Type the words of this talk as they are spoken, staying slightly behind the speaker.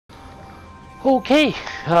Okay,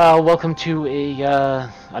 welcome to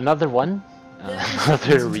another one,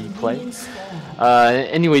 another replay.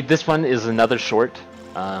 Anyway, this one is another short.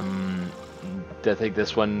 I think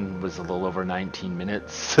this one was a little over 19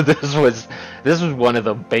 minutes. So this was one of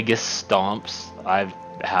the biggest stomps I've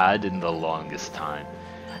had in the longest time.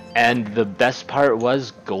 And the best part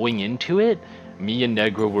was going into it, me and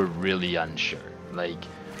Negro were really unsure. Like,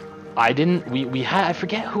 we had, I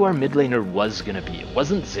forget who our mid laner was gonna be. It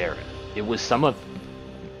wasn't Zara. It was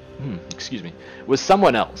excuse me, it was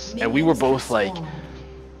someone else. And we were both like,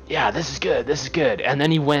 yeah, this is good. And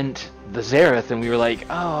then he went the Xerath, and we were like,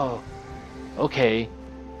 oh, okay,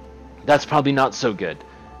 that's probably not so good.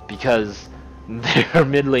 Because their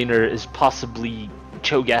mid laner is possibly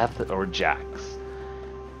Cho'Gath or Jax.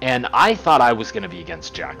 And I thought I was going to be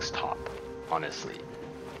against Jax top, honestly.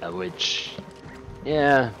 Which,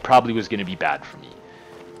 yeah, probably was going to be bad for me.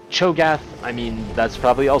 Cho'Gath, I mean, that's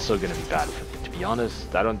probably also going to be bad for me, to be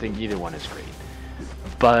honest. I don't think either one is great.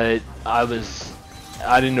 But I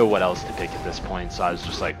didn't know what else to pick at this point, so I was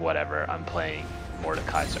just like, whatever, I'm playing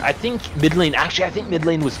Mordekaiser. I think mid lane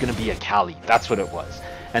was going to be a Kali. That's what it was.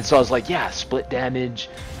 And so I was like, yeah, split damage,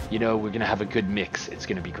 you know, we're going to have a good mix. It's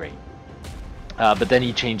going to be great. But then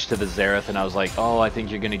he changed to the Xerath, and I was like, oh, I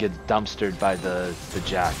think you're going to get dumpstered by the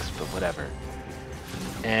Jax, but whatever.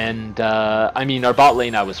 And I mean, our bot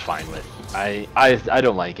lane I was fine with. I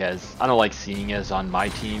don't like Ez. I don't like seeing Ez on my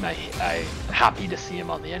team. I'm happy to see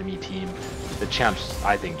him on the enemy team. The champ's,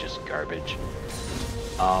 I think, just garbage.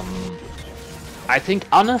 I think,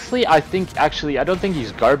 honestly, I don't think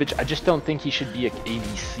he's garbage. I just don't think he should be an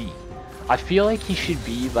ADC. I feel like he should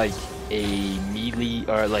be like a melee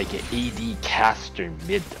or like an AD caster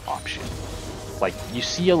mid option. Like, you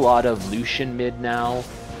see a lot of Lucian mid now.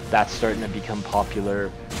 That's starting to become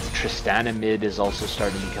popular. Tristana mid is also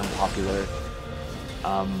starting to become popular.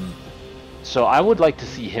 So I would like to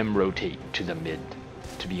see him rotate to the mid,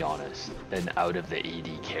 to be honest, and out of the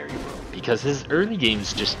AD carry role, because his early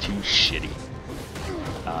game's just too shitty.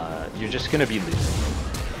 You're just gonna be losing.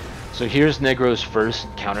 So here's Negro's first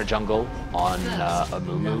counter jungle on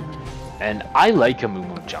Amumu, and I like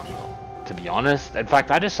Amumu jungle, to be honest. In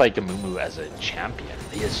fact, I just like Amumu as a champion.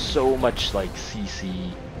 He has so much like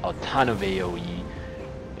CC, a ton of AoE,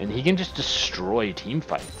 and he can just destroy team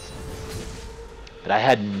fights. But I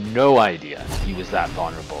had no idea he was that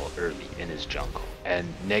vulnerable early in his jungle,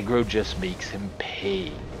 and Negro just makes him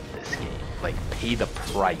pay this game, like pay the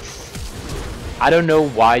price. I don't know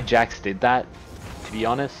why Jax did that, to be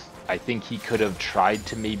honest. I think he could have tried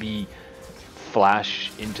to maybe flash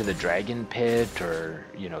into the dragon pit or,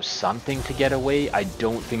 you know, something to get away. I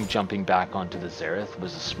don't think jumping back onto the Xerath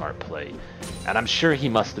was a smart play. And I'm sure he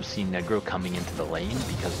must have seen Negro coming into the lane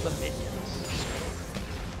because of the minions.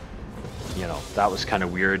 You know, that was kind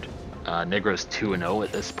of weird. Negro's 2-0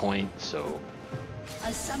 at this point, so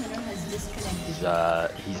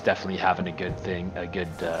he's definitely having a good thing, a good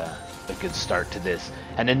start to this.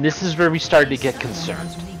 And then this is where we started to get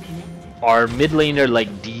concerned. Our mid laner like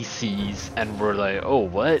DCs, and we're like, oh,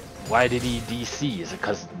 what? Why did he DC? Is it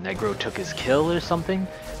because Negro took his kill or something?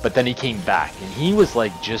 But then he came back, and he was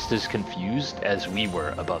like just as confused as we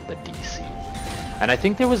were about the DC. And I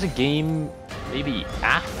think there was a game maybe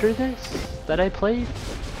after this that I played,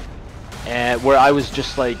 and where I was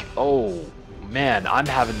just like, oh man, I'm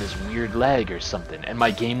having this weird lag or something, and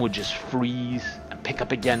my game would just freeze and pick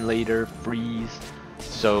up again later, freeze.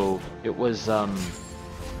 So it was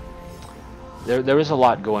there was a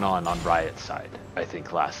lot going on Riot's side, I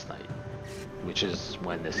think, last night, which is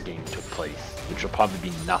when this game took place, which will probably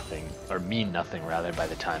be nothing, or mean nothing rather, by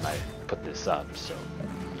the time I put this up. So,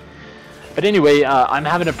 but anyway, I'm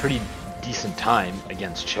having a pretty decent time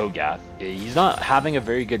against Cho'Gath. He's not having a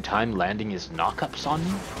very good time landing his knockups on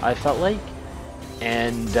me, I felt like,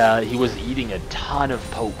 and he was eating a ton of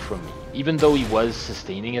poke from me. Even though he was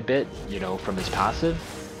sustaining a bit, you know, from his passive,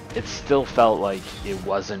 it still felt like it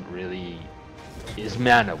wasn't really... His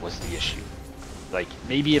mana was the issue. Like,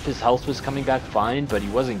 maybe if his health was coming back fine, but he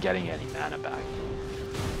wasn't getting any mana back.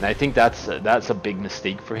 And I think that's a big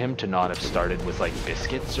mistake for him to not have started with like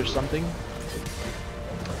biscuits or something.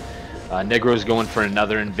 Negro's going for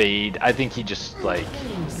another invade. I think he just like...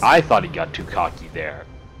 I thought he got too cocky there.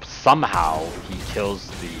 Somehow he kills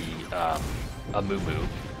the Amumu.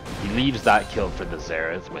 He leaves that kill for the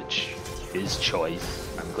Xerath, which is choice.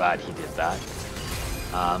 I'm glad he did that.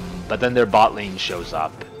 But then their bot lane shows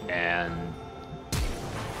up, and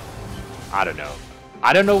I don't know.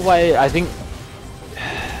 I don't know why. I think,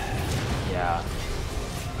 yeah.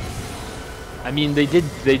 I mean, they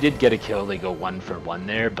did get a kill. They go 1 for 1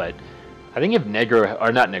 there, but I think if Negro,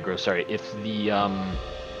 or not Negro, sorry, if the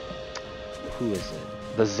who is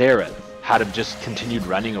it? The Zareth had have just continued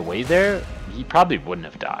running away there, he probably wouldn't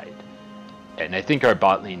have died. And I think our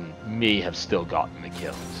bot lane may have still gotten the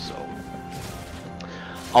kill, so...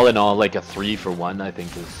 all in all, like a 3 for 1 I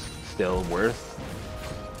think is still worth.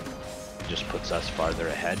 Just puts us farther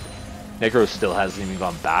ahead. Negro still hasn't even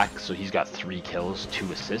gone back, so he's got 3 kills,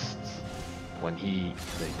 2 assists. When he...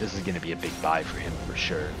 like, this is going to be a big buy for him for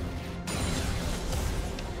sure.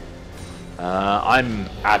 I'm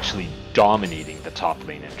actually dominating the top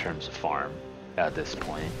lane in terms of farm at this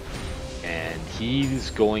point. And he's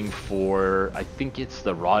going for, I think it's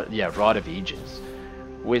the Rod of Ages,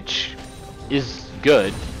 which is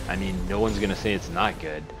good. I mean, no one's going to say it's not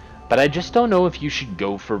good. But I just don't know if you should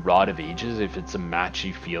go for Rod of Ages if it's a match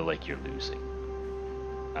you feel like you're losing.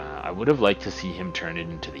 I would have liked to see him turn it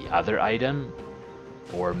into the other item,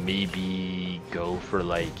 or maybe go for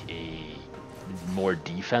like a more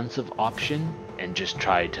defensive option and just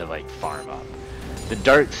try to like farm up. The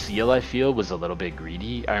Dark Seal I feel was a little bit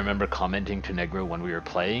greedy. I remember commenting to Negro when we were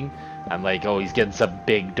playing. I'm like, oh, he's getting some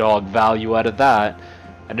big dog value out of that.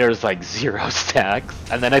 And there was like 0 stacks.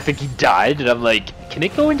 And then I think he died and I'm like, can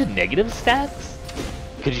it go into negative stacks?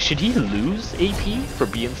 Should he lose AP for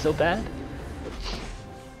being so bad?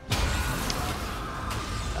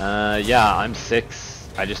 Yeah, I'm 6.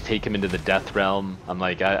 I just take him into the Death Realm. I'm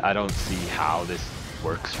like, I don't see how this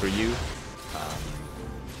works for you.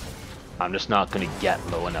 I'm just not going to get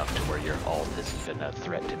low enough to where your ult is even a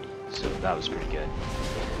threat to me. So that was pretty good.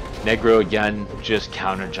 Negro again, just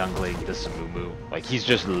counter jungling this Amumu. Like, he's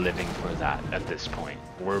just living for that at this point.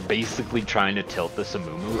 We're basically trying to tilt this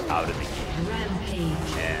Amumu out of the game.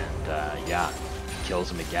 Rampage. And yeah,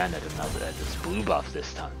 kills him again at his blue buff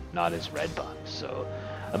this time, not his red buff. So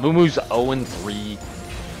Amumu's 0-3.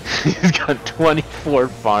 He's got 24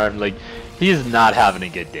 farm. Like, he's not having a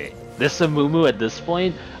good day. This Amumu at this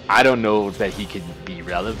point, I don't know that he could be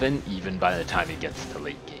relevant even by the time he gets to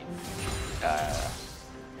late game.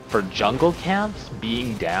 For jungle camps,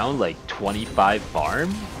 being down like 25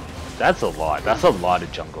 farm, that's a lot. That's a lot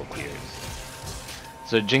of jungle clears.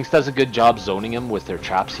 So Jinx does a good job zoning him with their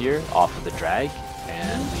traps here off of the drag,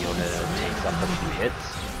 and Leona takes up a few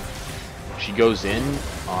hits. She goes in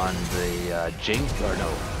on the Jinx, or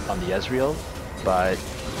no, on the Ezreal, but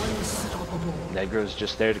Negro's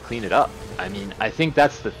just there to clean it up. I mean, I think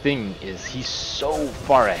that's the thing, is he's so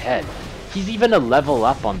far ahead. He's even a level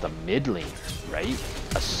up on the mid lane, right?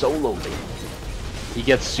 A solo lane. He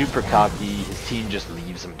gets super cocky, his team just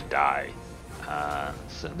leaves him to die.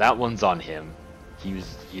 So that one's on him. He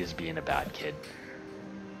was being a bad kid.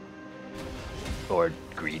 Or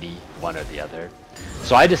greedy, one or the other.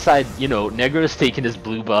 So I decide, you know, Negro's taking his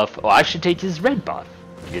blue buff. Oh, I should take his red buff,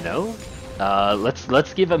 you know?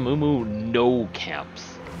 Let's give Amumu no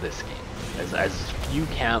camps this game. As few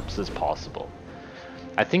camps as possible.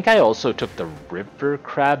 I think I also took the river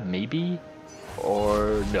crab, maybe?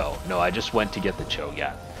 Or no, I just went to get the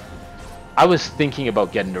Cho'Gath. I was thinking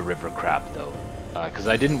about getting the river crab though, because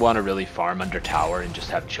I didn't want to really farm under tower and just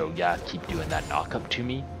have Cho'Gath keep doing that knock up to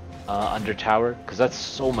me under tower, because that's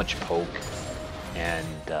so much poke, and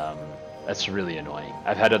that's really annoying.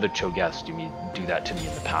 I've had other Cho'Gaths do that to me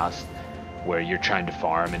in the past, where you're trying to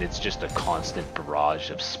farm and it's just a constant barrage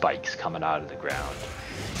of spikes coming out of the ground.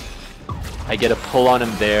 I get a pull on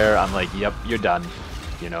him there, I'm like, yep, you're done.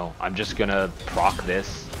 You know, I'm just gonna proc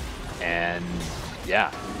this, and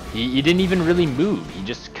yeah, he didn't even really move, he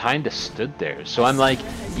just kind of stood there. So I'm like,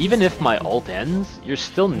 even if my ult ends, you're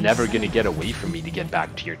still never gonna get away from me to get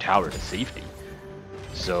back to your tower to safety.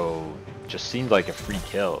 So, just seemed like a free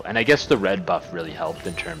kill. And I guess the red buff really helped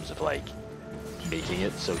in terms of like, making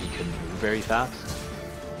it so he couldn't move very fast.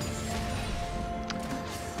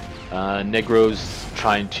 Negro's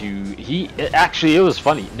trying to... Actually, it was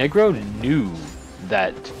funny. Negro knew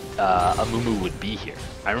that Amumu would be here.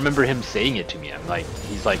 I remember him saying it to me.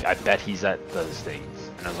 He's like, I bet he's at those things.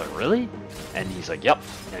 And I was like, really? And he's like, yep.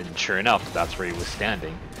 And sure enough, that's where he was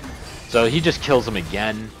standing. So he just kills him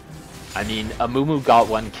again. I mean, Amumu got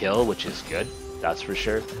 1 kill, which is good. That's for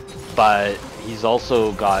sure. But he's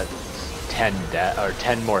also got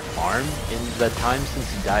 10 more farm in the time since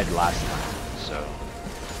he died last time. So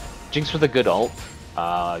Jinx with a good ult,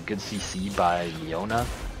 good CC by Leona,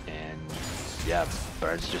 and yeah,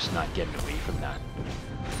 Bird's just not getting away from that.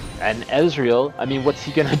 And Ezreal, I mean, what's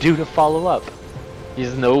he gonna do to follow up? He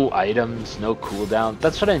has no items, no cooldown.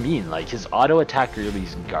 That's what I mean, like his auto attack early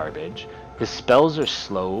is garbage. His spells are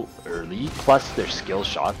slow early, plus they're skill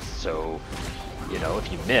shots, so you know, if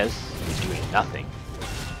you miss, he's doing nothing.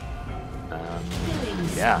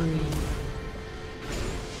 Yeah.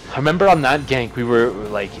 I remember on that gank we were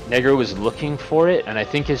like, Negro was looking for it, and I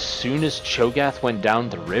think as soon as Cho'Gath went down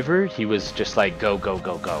the river, he was just like, go, go,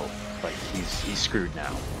 go, go. Like, he's screwed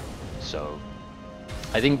now. So,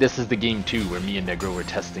 I think this is the game too, where me and Negro were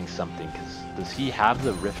testing something, because does he have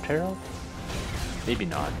the Rift Herald? Maybe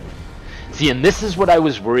not. See, and this is what I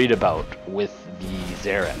was worried about with the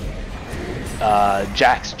Xerath.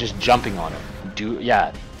 Jax just jumping on him.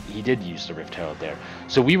 Yeah, he did use the Rift Herald there.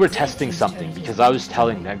 So we were testing something, because I was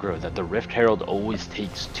telling Negro that the Rift Herald always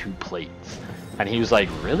takes 2 plates. And he was like,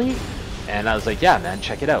 really? And I was like, yeah, man,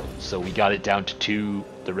 check it out. So we got it down to 2.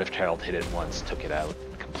 The Rift Herald hit it once, took it out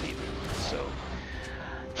completely. So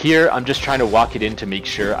here, I'm just trying to walk it in to make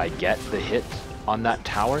sure I get the hit on that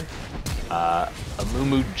tower.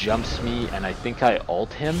 Amumu jumps me, and I think I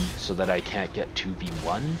ult him so that I can't get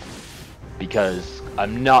 2v1, because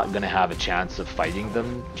I'm not going to have a chance of fighting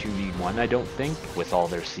them 2v1, I don't think, with all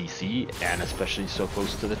their CC, and especially so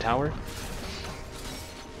close to the tower.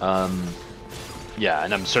 Yeah,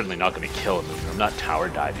 and I'm certainly not going to kill him. I'm not tower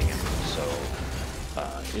diving him, so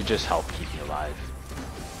it just helped keep me alive.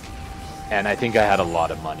 And I think I had a lot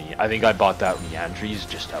of money. I think I bought that Leandries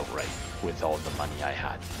just outright with all the money I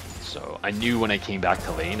had. So I knew when I came back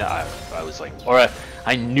to lane, I was like, or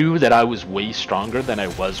I knew that I was way stronger than I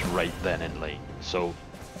was right then in lane. So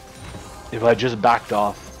if I just backed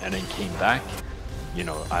off and then came back, you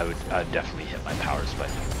know, I'd definitely hit my power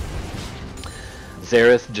spike.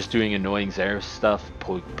 Xerath just doing annoying Xerath stuff,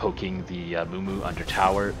 poking the Amumu under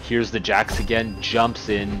tower. Here's the Jax again, jumps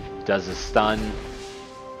in, does a stun,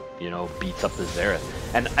 you know, beats up the Xerath.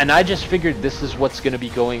 And I just figured this is what's going to be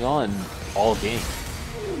going on all game.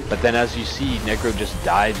 But then as you see, Negro just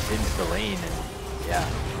dives into the lane, and yeah.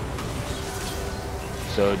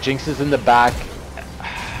 So Jinx is in the back.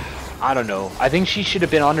 I don't know. I think she should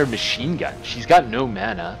have been on her machine gun. She's got no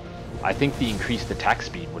mana. I think the increased attack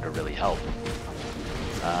speed would have really helped.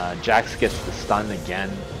 Jax gets the stun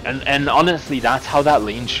again. And honestly, that's how that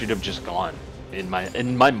lane should have just gone. In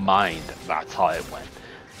my mind, that's how it went.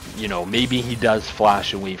 You know, maybe he does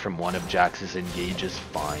flash away from one of Jax's engages,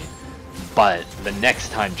 fine. But the next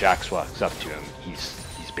time Jax walks up to him, he's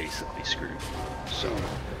basically screwed. So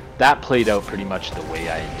that played out pretty much the way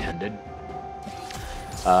I intended.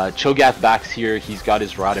 Cho'Gath backs here. He's got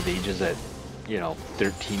his Rod of Ages at, you know,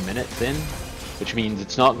 13 minutes in, which means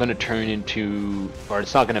it's not going to turn into, or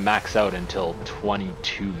it's not going to max out until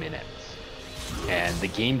 22 minutes. And the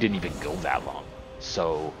game didn't even go that long.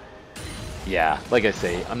 So yeah, like I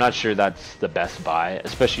say, I'm not sure that's the best buy,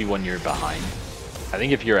 especially when you're behind. I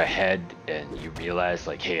think if you're ahead and you realize,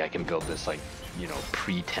 like, hey, I can build this, like, you know,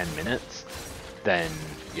 pre-10 minutes, then,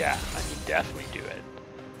 yeah, I mean, definitely do it.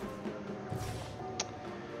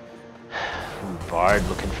 Ooh, Bard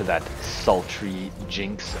looking for that sultry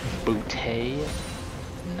Jinx boutte.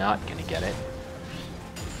 Not gonna get it.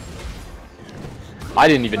 I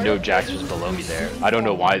didn't even know Jax was below me there. I don't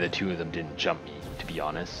know why the two of them didn't jump me, to be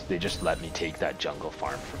honest. They just let me take that jungle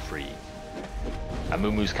farm for free.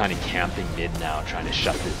 Amumu's kind of camping mid now, trying to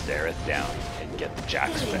shut this Xerath down and get the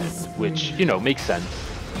Jax fed, which, you know, makes sense.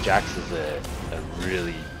 Jax is a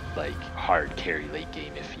really, like, hard carry late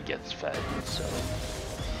game if he gets fed, so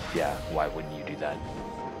yeah, why wouldn't you do that?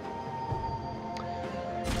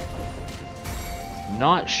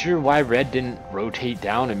 Not sure why Red didn't rotate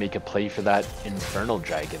down and make a play for that Infernal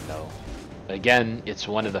Dragon, though. Again, it's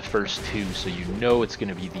one of the first 2, so you know it's going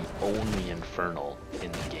to be the only Infernal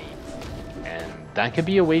in the game. And that could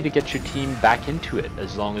be a way to get your team back into it,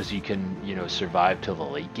 as long as you can, you know, survive till the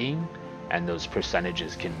late game, and those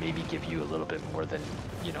percentages can maybe give you a little bit more than,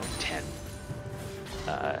 you know, 10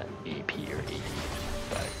 AP or 80.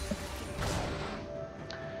 But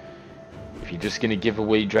if you're just gonna give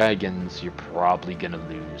away dragons, you're probably gonna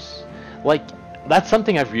lose. Like, that's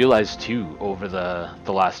something I've realized too over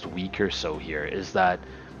the last week or so here, is that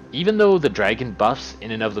even though the dragon buffs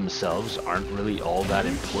in and of themselves aren't really all that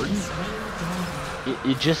important,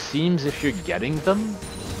 it just seems if you're getting them,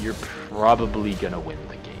 you're probably gonna win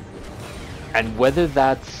the game. And whether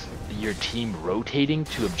that's your team rotating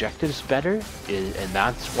to objectives better, and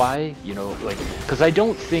that's why, you know, like, because I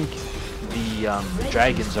don't think the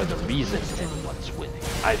dragons are the reason anyone's winning.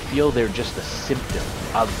 I feel they're just a symptom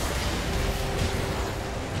of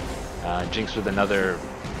it. Jinx with another,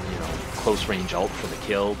 you know, close range ult for the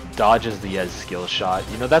kill, dodges the Ez skill shot.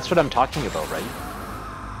 You know, that's what I'm talking about, right?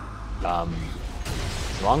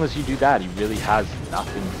 As long as you do that, he really has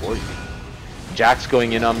nothing for you. Jack's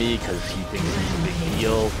going in on me because he thinks it's a big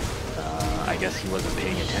deal. I guess he wasn't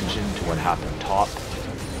paying attention to what happened top.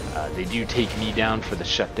 They do take me down for the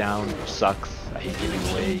shutdown, which sucks. I hate giving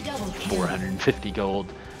away 450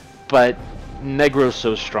 gold. But Negro's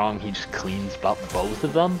so strong, he just cleans up both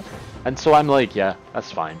of them. And so I'm like, yeah,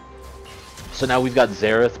 that's fine. So now we've got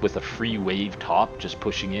Xerath with a free wave top, just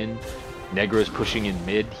pushing in. Negro's pushing in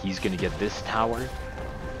mid, he's gonna get this tower.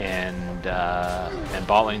 And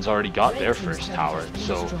bot lane's already got their first tower.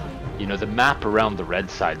 So, you know, the map around the red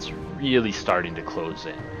side's really starting to close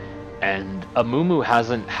in. And Amumu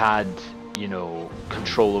hasn't had, you know,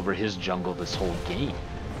 control over his jungle this whole game,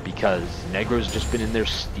 because Negro's just been in there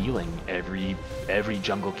stealing every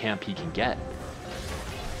jungle camp he can get.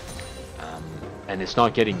 And it's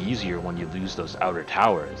not getting easier when you lose those outer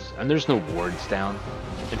towers. And there's no wards down.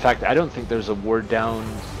 In fact, I don't think there's a ward down.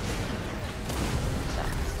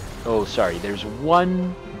 Oh, sorry, there's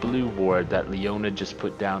one blue ward that Leona just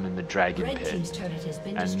put down in the dragon pit.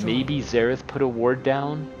 And maybe Xerath put a ward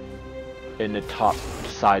down in the top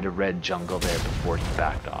side of red jungle there before he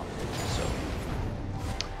backed off.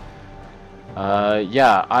 So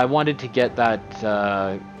yeah, I wanted to get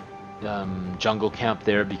that jungle camp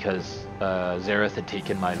there because Xerath had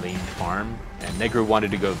taken my lane farm and Negro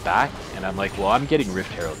wanted to go back, and I'm like, well, I'm getting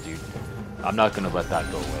Rift Herald, dude. I'm not gonna let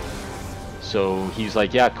that go away. So he's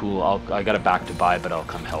like, yeah, cool, I got a back to buy, but I'll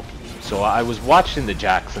come help you. So I was watching the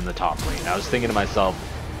Jax in the top lane. I was thinking to myself,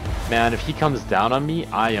 man, if he comes down on me,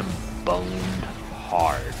 I am boned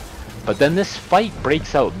hard. But then this fight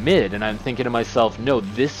breaks out mid, and I'm thinking to myself, no,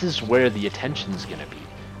 this is where the attention's gonna be.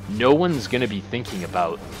 No one's gonna be thinking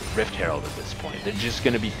about Rift Herald at this point. They're just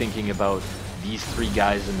gonna be thinking about these three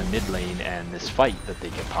guys in the mid lane and this fight that they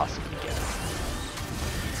could possibly get.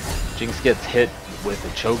 Jinx gets hit with a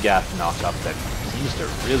Cho'Gath knockup that seems to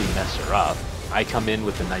really mess her up. I come in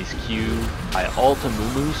with a nice Q. I ult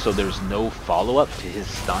Amumu so there's no follow-up to his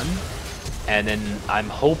stun. And then I'm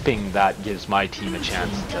hoping that gives my team a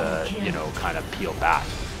chance to, you know, kind of peel back.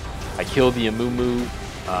 I kill the Amumu.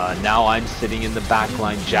 Now I'm sitting in the back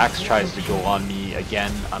line. Jax tries to go on me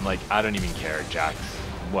again. I'm like, I don't even care, Jax.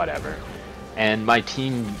 Whatever. And my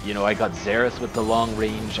team, you know, I got Xerath with the long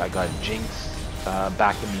range. I got Jinx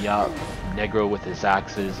backing me up. Negro with his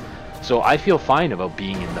axes. So I feel fine about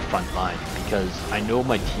being in the front line because I know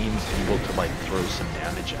my team's able to like throw some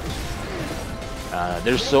damage out.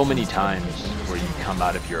 There's so many times where you come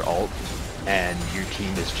out of your ult and your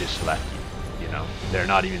team has just left you, you know. They're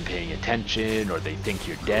not even paying attention or they think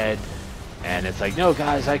you're dead. And it's like, no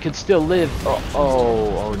guys, I could still live.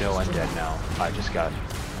 Oh no, I'm dead now. I just got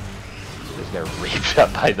raped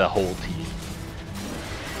up by the whole team.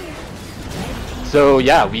 So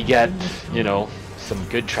yeah, we get, you know, some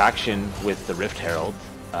good traction with the Rift Herald.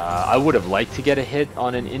 I would have liked to get a hit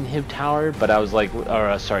on an inhib tower, but I was like,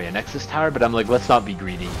 or sorry, a Nexus tower, but I'm like, let's not be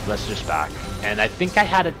greedy, let's just back. And I think I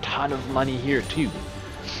had a ton of money here too.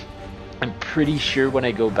 I'm pretty sure when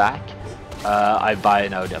I go back, I buy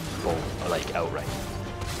an out full, like outright.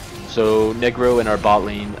 So Negro in our bot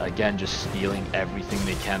lane, again, just stealing everything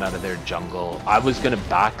they can out of their jungle. I was gonna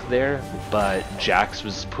back there, but Jax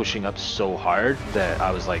was pushing up so hard that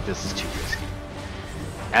I was like, this is too risky.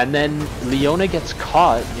 And then Leona gets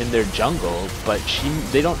caught in their jungle, but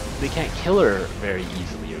they can't kill her very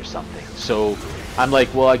easily or something. So I'm like,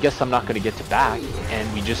 well, I guess I'm not gonna get to back,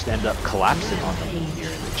 and we just end up collapsing on them here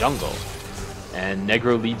in the jungle. And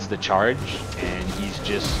Negro leads the charge, and he's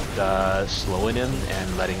just slowing him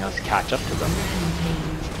and letting us catch up to them.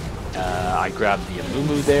 I grabbed the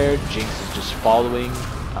Amumu there, Jinx is just following.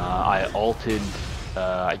 I ulted,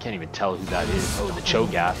 I can't even tell who that is, oh, the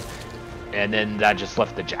Cho'Gath. And then that just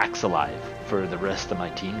left the Jax alive for the rest of my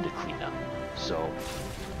team to clean up. So,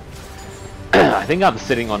 I think I'm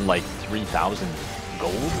sitting on like 3,000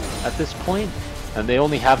 gold at this point, and they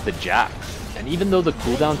only have the Jax. And even though the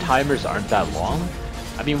cooldown timers aren't that long,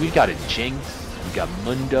 I mean, we've got a Jinx, we've got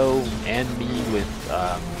Mundo, and me with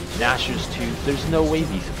Nashor's Tooth. There's no way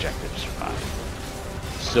these objectives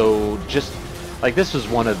survive. So just, like, this was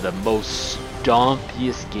one of the most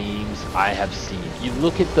stompiest games I have seen. You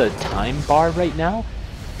look at the time bar right now,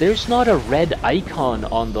 there's not a red icon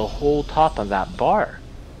on the whole top of that bar.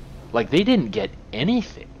 Like, they didn't get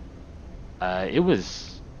anything. It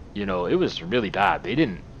was, you know, it was really bad. They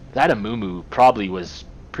didn't. That Amumu probably was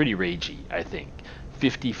pretty ragey, I think.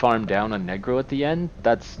 50 farm down on Negro at the end,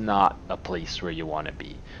 that's not a place where you want to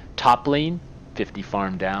be. Top lane, 50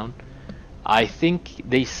 farm down. I think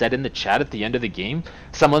they said in the chat at the end of the game,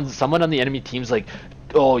 someone on the enemy team's like,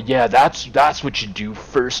 oh yeah, that's what you do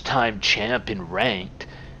first time champ in ranked.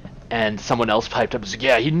 And someone else piped up and said,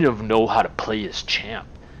 yeah, he didn't even know how to play as champ.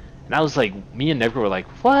 And I was like, me and Negro were like,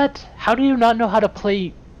 what? How do you not know how to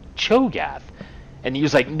play Cho'Gath? And he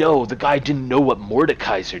was like, no, the guy didn't know what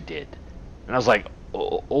Mordekaiser did. And I was like,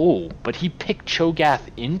 oh, but he picked Cho'Gath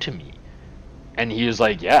into me. And he was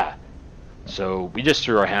like, yeah, So we just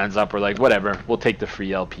threw our hands up. We're like, whatever, we'll take the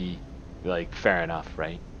free LP. Like, fair enough,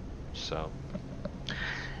 right? So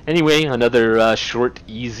anyway, another short,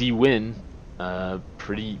 easy win.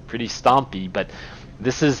 Pretty stompy, but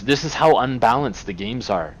this is how unbalanced the games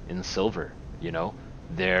are in silver. You know,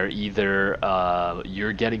 they're either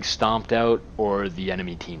you're getting stomped out or the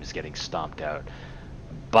enemy team's getting stomped out.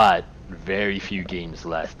 But very few games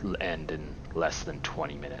left end in less than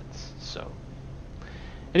 20 minutes. So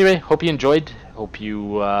anyway, hope you enjoyed. Hope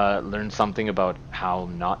you learned something about how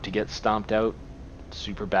not to get stomped out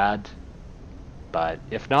super bad. But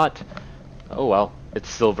if not, oh well, it's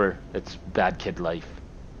silver. It's bad kid life.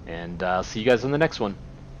 And I'll see you guys in the next one.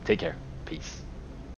 Take care. Peace.